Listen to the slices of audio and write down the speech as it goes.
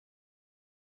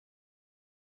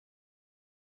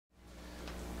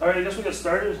All right, I guess we'll get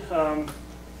started.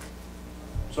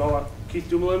 Keith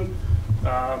Dumoulin.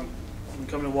 I've been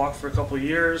coming to walk for a couple of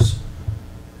years.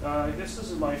 I guess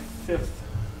this is my 5th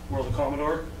World of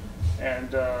Commodore, and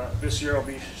this year I'll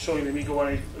be showing the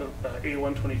AmigaOne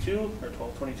A1222 or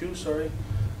 1222, sorry.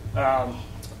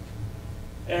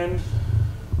 And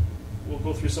we'll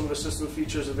go through some of the system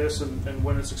features of this and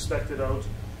when it's expected out,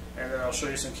 and then I'll show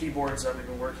you some keyboards that we've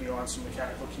been working on, some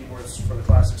mechanical keyboards for the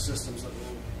classic systems that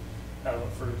we'll have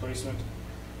up for replacement.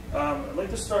 I'd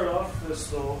like to start off this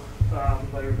though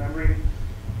by remembering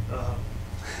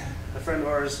a friend of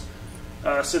ours,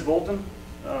 Sid Bolton,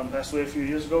 passed away a few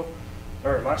years ago,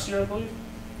 or last year I believe.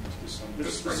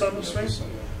 This the summer, spring?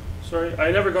 Sorry, I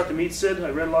never got to meet Sid.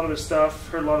 I read a lot of his stuff,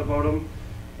 heard a lot about him.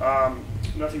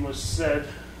 Nothing was said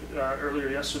earlier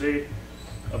yesterday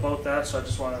about that, so I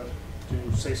just wanted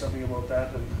to say something about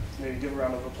that and maybe give a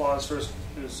round of applause for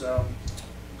his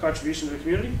contribution to the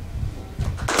community.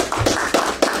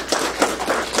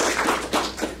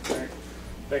 Right.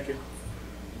 Thank you.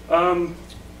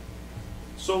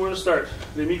 So where to start?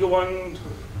 The AmigaOne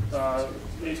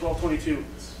A1222.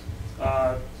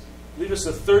 I believe it's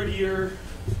the 3rd year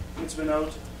it's been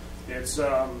out. It's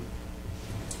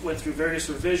went through various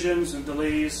revisions and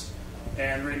delays,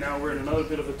 and right now we're in another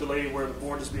bit of a delay where the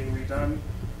board is being redone.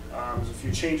 There's a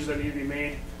few changes that need to be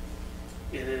made.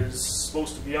 It is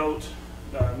supposed to be out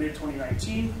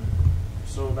mid-2019,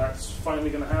 so that's finally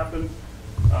going to happen.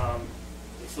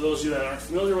 For those of you that aren't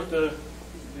familiar with the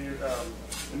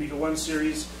AmigaOne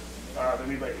series, they're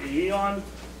made by AmigaOne,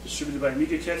 distributed by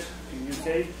AmigaKit in the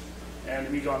UK, and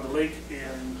Amiga on the Lake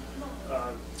in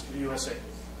the USA.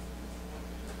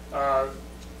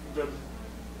 The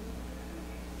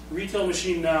retail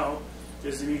machine now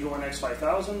is the AmigaOne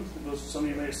X5000. Some of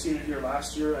you may have seen it here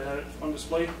last year. I had it on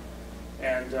display.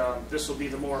 And this will be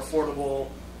the more affordable,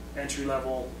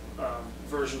 entry-level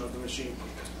version of the machine.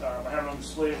 I have it on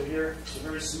display over here. It's a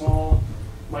very small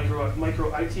micro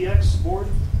ITX board.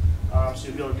 So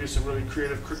you'll be able to do some really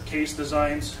creative case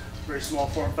designs, very small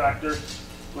form factor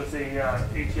with a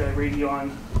ATI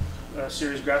Radeon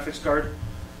series graphics card.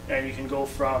 And you can go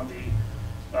from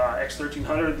the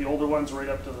X1300, the older ones, right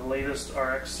up to the latest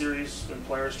RX series and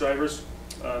Polaris drivers.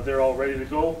 They're all ready to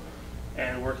go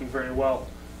and working very well.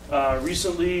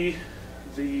 Recently,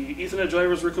 the Ethernet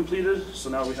drivers were completed, so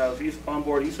now we have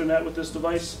onboard Ethernet with this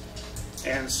device,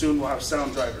 and soon we'll have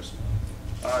sound drivers.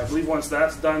 I believe once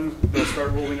that's done, they'll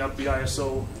start rolling up the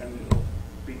ISO and it'll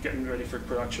be getting ready for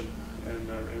production and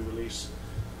release.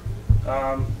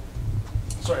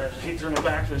 Sorry, I hate turning my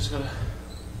back, I'll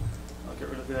get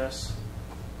rid of this.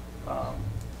 A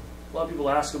lot of people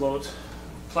ask about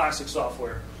classic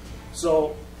software.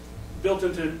 So, built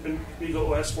into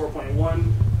AmigaOS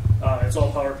 4.1, it's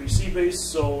all PowerPC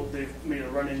based, so they've made a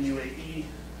run-in UAE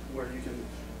where you can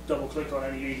double-click on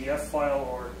any ADF file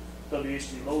or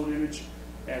WHD load image,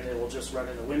 and it will just run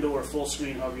in a window or full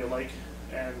screen, however you like,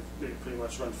 and they pretty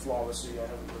much run flawlessly. I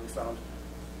haven't really found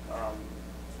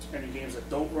any games that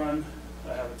don't run.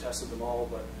 I haven't tested them all,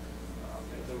 but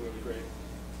they're really great.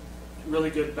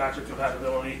 Really good backward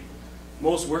compatibility.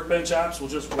 Most Workbench apps will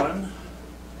just run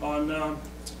on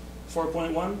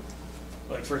 4.1.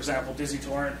 Like for example, Dizzy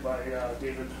Torrent by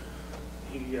David.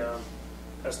 He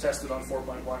has tested on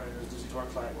 4.1 and his Dizzy Torrent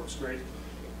client works great.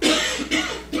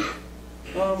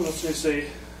 Let's just say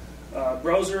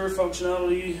browser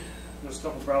functionality. There's a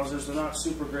couple browsers. They're not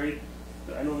super great.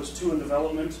 I know there's 2 in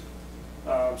development.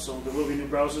 So there will be new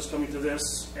browsers coming to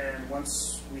this, and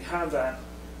once we have that,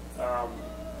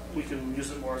 we can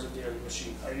use it more as a daily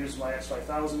machine. I use my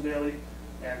X5000 daily,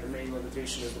 and the main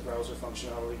limitation is the browser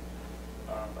functionality.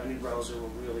 A new browser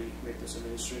will really make this a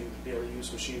mainstream daily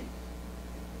use machine.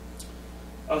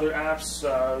 Other apps,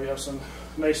 we have some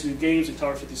nice new games. The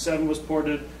Tower 57 was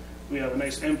ported. We have a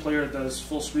nice M player that does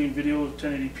full screen video,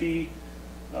 1080p,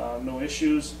 no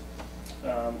issues.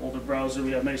 Older browser,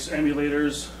 we have nice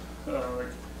emulators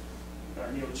like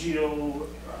Neo Geo,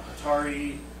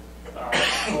 Atari.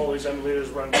 All these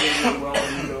emulators run really, really well on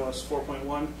AmigaOS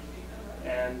 4.1,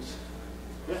 and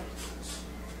yeah,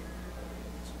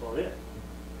 that's about it.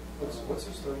 What's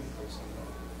your starting price on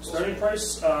that? Starting price,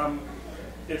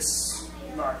 it's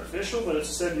not official, but it's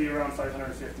said to be around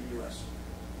 $550 US.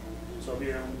 So it'll be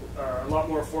a lot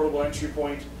more affordable entry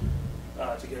point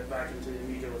to get back into the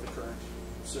Amiga with the current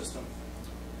system.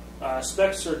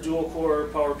 Specs are dual-core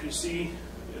PowerPC.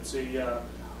 It's a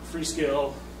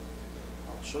Freescale.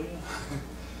 I'll show you.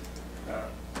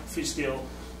 Freescale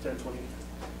 1020,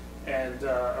 and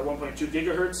at 1.2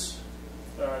 gigahertz.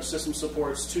 System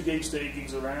supports 2 gigs to 8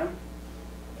 gigs of RAM,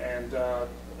 and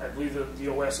I believe that the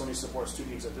OS only supports 2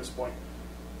 gigs at this point.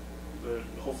 But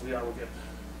hopefully that will get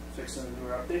fixed in the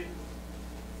newer update.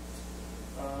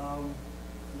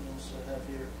 What else do I have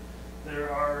here?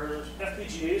 There are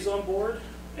FPGAs on board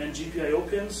and GPIO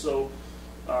pins. So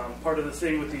part of the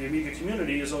thing with the Amiga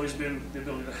community has always been the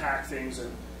ability to hack things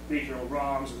and make your own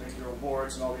ROMs and make your own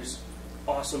boards and all these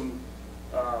awesome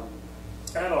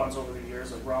add-ons over the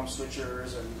years, like ROM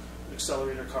switchers and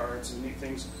accelerator cards and neat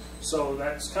things. So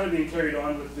that's kind of being carried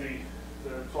on with the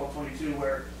 1222,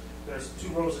 where there's 2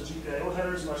 rows of GPIO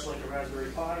headers, much like a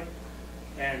Raspberry Pi,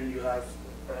 and you have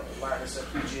a Lattice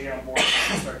FPGA on board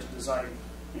to start to design,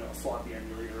 a floppy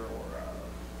emulator or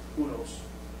who knows.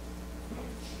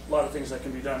 A lot of things that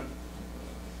can be done.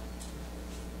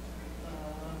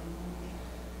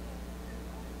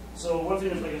 So one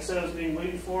thing, like I said, I was being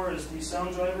waited for is these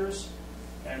sound drivers,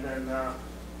 and then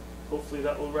hopefully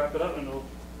that will wrap it up and we'll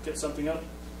get something up.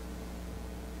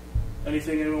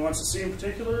 Anything anyone wants to see in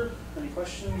particular? Any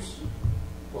questions?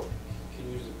 Well, can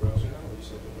you use the browser now? Or you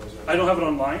said the browser? I don't have it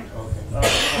online. Okay. I don't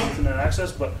have internet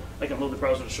access, but I can load the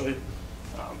browser to show you.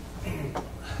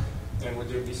 And would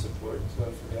there be support for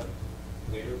that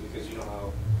later? Because you know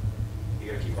how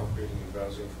you got to keep upgrading your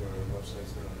browser for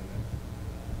websites that are on the net.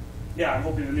 Yeah, I'm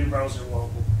hoping the new browser will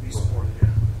be supported. Yeah.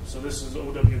 So this is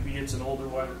OWB. It's an older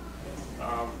one.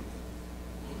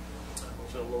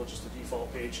 Hopefully it'll load just the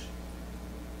default page.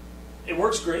 It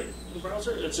works great in the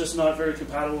browser. It's just not very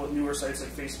compatible with newer sites like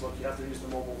Facebook. You have to use the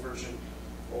mobile version.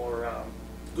 Or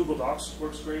Google Docs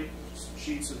works great.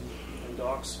 Sheets and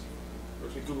Docs.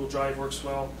 Works with Google Drive works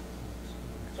well.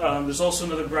 There's also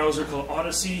another browser called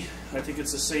Odyssey. I think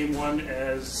it's the same one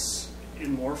as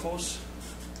in Morphos.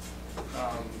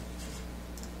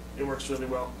 It works really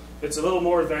well. It's a little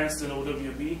more advanced than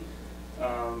OWB.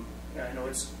 And I know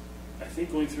it's, I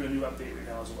think, going through a new update right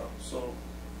now as well. So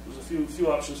there's a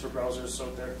few options for browsers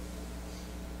out there.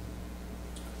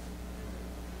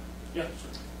 Yeah.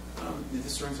 Sure.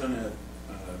 This runs on a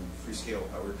Freescale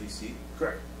PowerPC.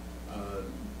 Correct.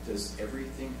 Does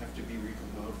everything have to be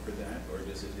recompiled for that, or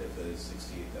does it have a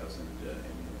 68,000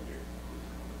 emulator?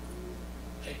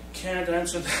 I can't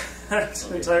answer that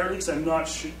Okay. entirely because I'm not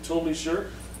totally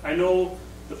sure. I know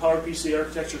the PowerPC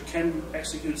architecture can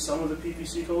execute some of the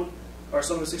PPC code, or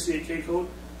some of the 68K code.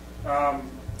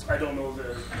 I don't know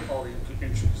all the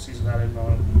intricacies of that. I'm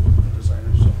not a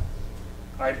designer, so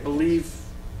I believe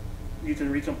you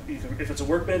can if it's a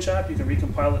Workbench app, you can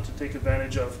recompile it to take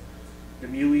advantage of the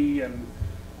MUI and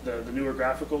the newer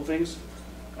graphical things.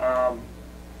 But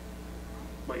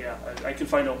yeah, I can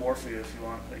find out more for you if you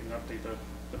want. I can update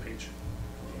the page.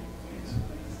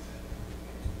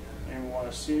 Anyone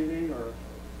want to see anything or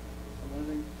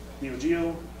anything? Neo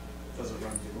Geo? Does it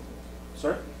run Doom?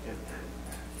 Sorry?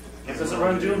 Does it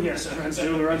run Doom? Yes, it runs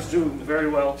Doom. It runs Doom very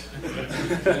well. Can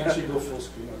you actually go full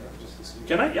screen on that just to see?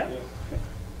 Can I? Yeah.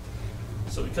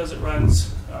 So because it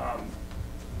runs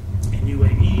in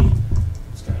UAE,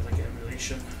 it's kind of like an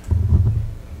emulation.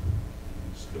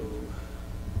 Let's go.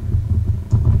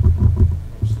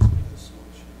 Let's make this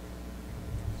switch.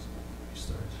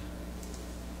 Restart.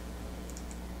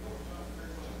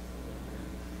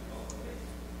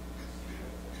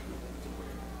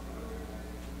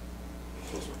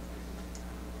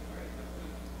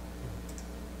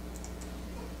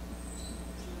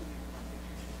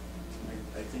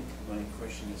 I think my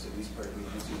question is at least partly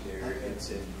answered there. It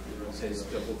says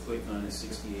double click on a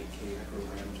 68K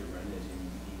program to run it in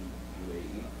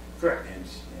UAE. Correct. And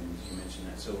you mentioned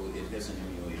that, so it has an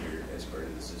emulator as part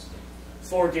of the system.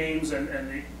 4 games and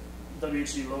the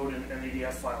WHD load and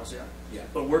ADF files, yeah. Yeah.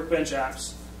 But Workbench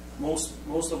apps, most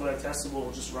of what I've tested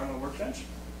will just run on Workbench.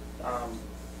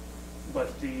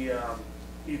 But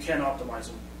you can optimize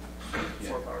them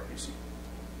for PowerPC.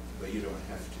 But you don't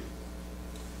have to.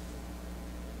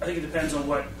 I think it depends on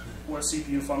what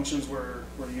CPU functions were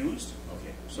used.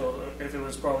 Okay. So if it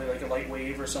was probably like a light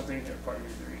wave or something, it probably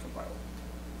needs to be recompiled.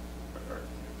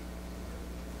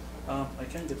 I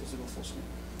can get this to go full screen.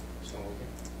 It's not working.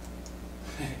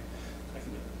 I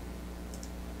can do it.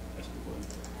 I can go in.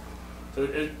 So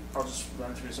I'll just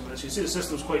run through some of this. You see the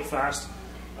system's quite fast.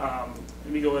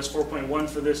 AmigaOS 4.1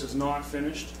 for this is not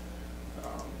finished.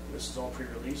 This is all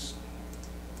pre-release.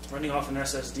 Running off an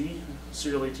SSD,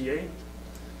 serial ATA.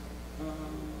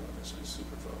 This is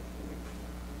SuperFrog.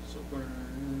 So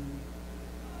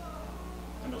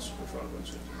I know SuperFrog runs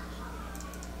 15.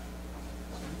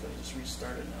 I think I just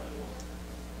restarted now.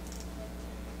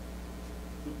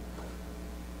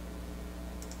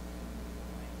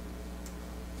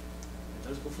 It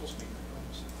does go full screen, I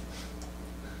promise.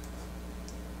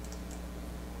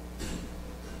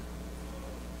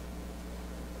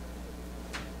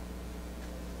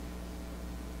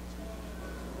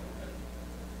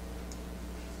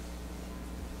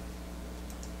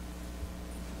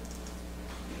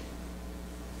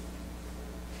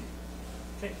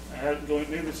 Okay, I had it going,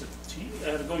 maybe it's a T,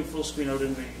 I had it going full screen out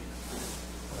in the,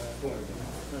 Don't worry.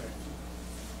 alright.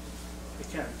 I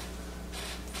can.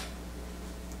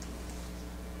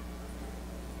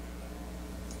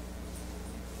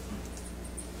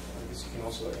 I guess you can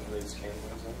also emulate scan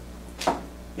lines on.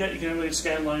 Yeah, you can emulate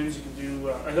scan lines, you can do,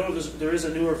 I know there is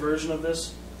a newer version of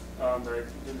this that I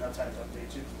didn't have time to update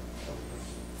to.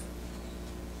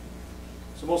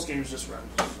 So most games just run.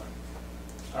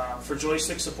 For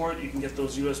joystick support, you can get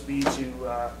those USB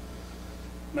to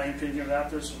main pin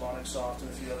adapters from Onyxsoft and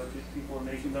a few other people are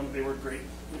making them. They work great.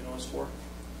 You know what's for.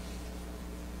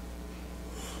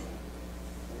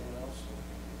 Anyone else?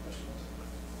 Questions?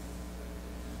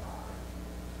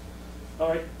 All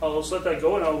right, I'll just let that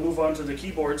go and I'll move on to the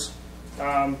keyboards.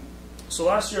 So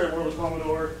last year at World of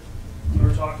Commodore, we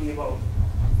were talking about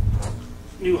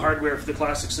new hardware for the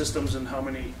classic systems and how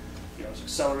many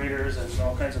accelerators and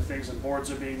all kinds of things, and boards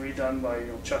are being redone by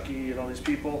Chucky and all these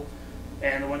people.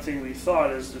 And the one thing we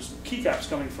thought is there's keycaps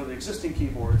coming for the existing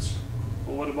keyboards.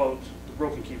 Well, what about the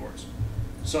broken keyboards?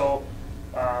 So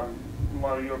a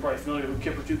lot of you are probably familiar with who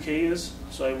Kipper 2K is.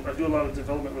 So I do a lot of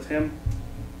development with him.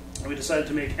 And we decided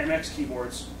to make MX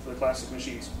keyboards for the classic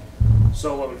machines.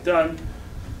 So what we've done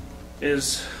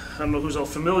is, I don't know who's all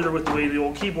familiar with the way the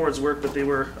old keyboards work, but they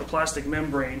were a plastic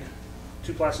membrane,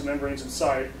 2 plastic membranes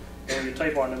inside. And when you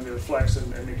type on them, they would flex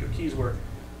and make your keys work.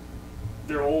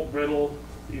 They're old, brittle.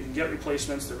 You can get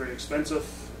replacements. They're very expensive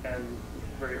and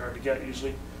very hard to get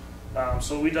usually.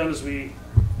 So what we've done is we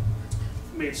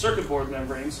made circuit board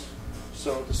membranes.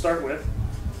 So to start with,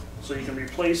 so you can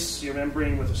replace your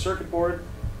membrane with a circuit board,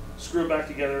 screw it back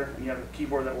together, and you have a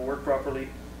keyboard that will work properly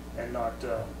and not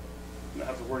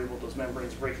have to worry about those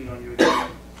membranes breaking on you again.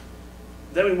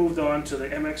 Then we moved on to the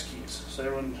MX keys. So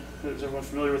is everyone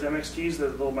familiar with MX keys? They're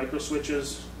the little micro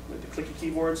switches, like the clicky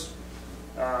keyboards.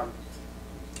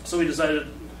 So we decided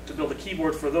to build a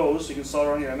keyboard for those. You can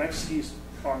solder on your MX keys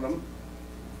on them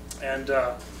and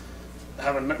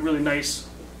have a really nice,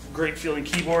 great feeling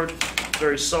keyboard,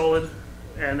 very solid.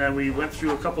 And then we went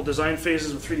through a couple design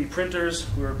phases with 3D printers.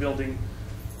 We were building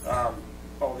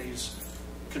all these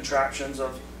contraptions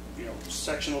of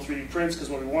sectional 3D prints, because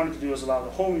what we wanted to do is allow the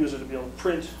home user to be able to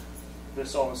print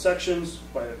this all in sections,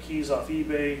 buy the keys off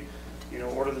eBay,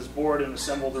 order this board and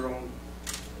assemble their own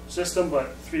system.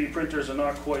 But 3D printers are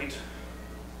not quite,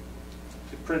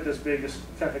 to print this big is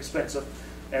kind of expensive,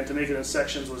 and to make it in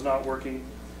sections was not working.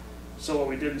 So what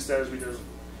we did instead is we did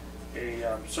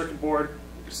a circuit board.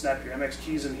 You can snap your MX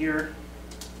keys in here.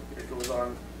 It goes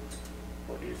on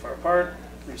about 8 far apart.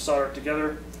 You solder it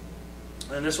together.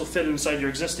 And this will fit inside your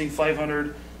existing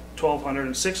 500, 1200,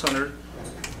 and 600.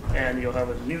 And you'll have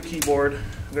a new keyboard,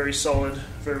 very solid,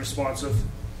 very responsive.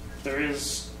 There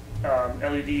is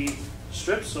LED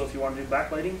strips, so if you want to do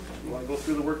backlighting, you want to go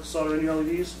through the work to solder any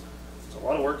LEDs, it's a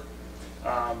lot of work.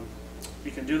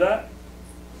 You can do that.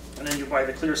 And then you buy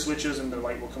the clear switches and the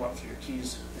light will come up through your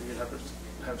keys and you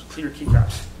have clear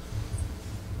keycaps.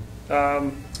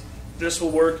 This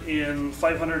will work in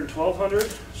 500 and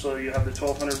 1200, so you have the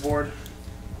 1200 board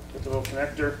with the little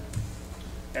connector,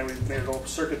 and we've made a little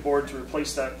circuit board to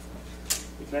replace that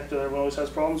the connector that everyone always has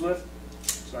problems with.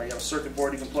 So now you have a circuit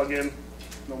board you can plug in,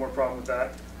 no more problem with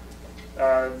that.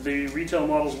 The retail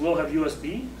models will have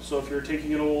USB, so if you're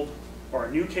taking an old or a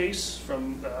new case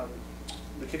from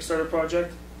the Kickstarter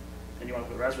project and you want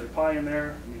to put a Raspberry Pi in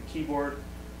there, a new keyboard,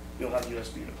 you'll have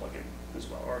USB to plug in as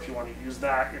well. Or if you want to use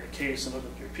that in a case and hook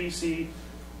up your PC,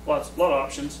 a lot of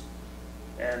options.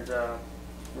 And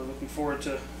we're looking forward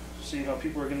to seeing how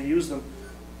people are going to use them.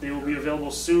 They will be available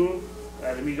soon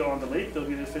at AmigaOne the Lake. They'll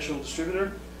be the official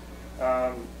distributor.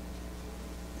 And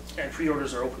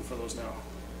pre-orders are open for those now.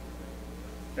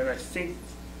 And I think,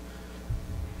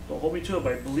 don't hold me to it,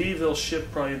 but I believe they'll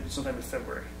ship probably sometime in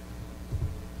February.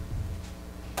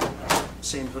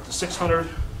 Same with the 600.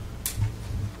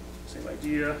 Same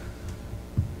idea.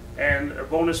 And a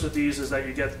bonus with these is that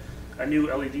you get a new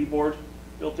LED board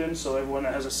built in, so everyone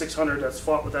that has a 600 that's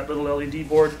fought with that little LED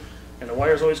board and the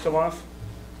wires always come off,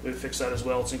 we've fixed that as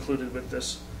well. It's included with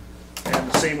this.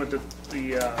 And the same with the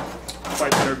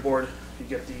 500 board, you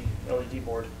get the LED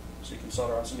board, so you can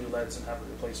solder on some new LEDs and have a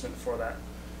replacement for that.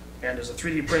 And there's a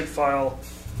 3D print file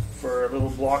for a little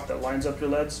block that lines up your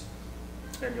LEDs,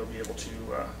 and you'll be able to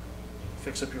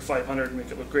fix up your 500 and make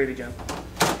it look great again.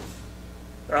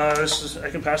 I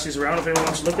can pass these around if anyone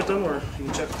wants to look at them, or you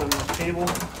can check them on the table.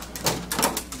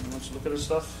 Anyone wants to look at this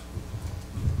stuff?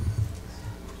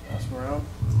 Pass them around.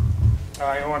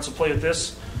 Anyone wants to play with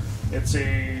this? It's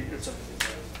a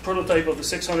prototype of the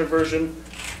 600 version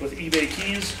with eBay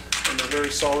keys, and they're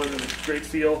very solid and great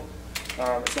feel.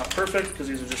 It's not perfect because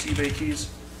these are just eBay keys,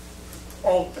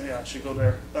 Yeah, I should go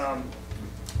there.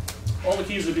 All the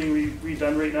keys are being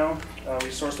redone right now. We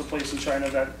sourced a place in China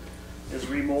that is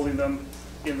remolding them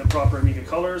in the proper Amiga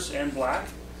colors and black,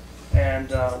 and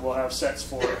we'll have sets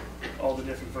for all the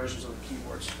different versions of the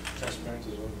keyboards. Transparent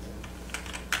as well.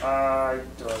 I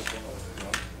don't know.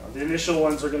 The initial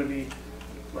ones are going to be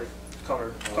like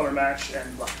color match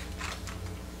and black.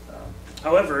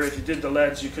 However, if you did the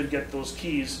LEDs, you could get those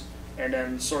keys and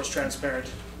then source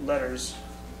transparent letters.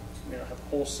 You know, have a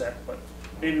whole set, but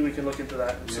maybe we can look into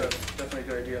that. It's definitely a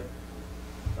good idea.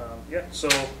 Yeah, so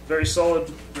very solid,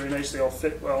 very nice. They all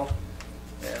fit well,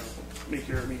 and make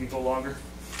your Amiga go longer.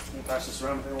 We'll pass this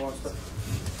around if anyone wants to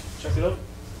check it out.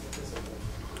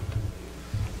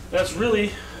 That's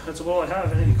about all I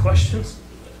have. Any questions?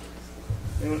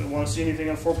 Anyone want to see anything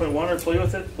on 4.1 or play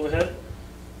with it? Go ahead.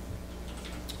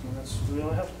 And that's really all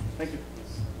I have. Thank you.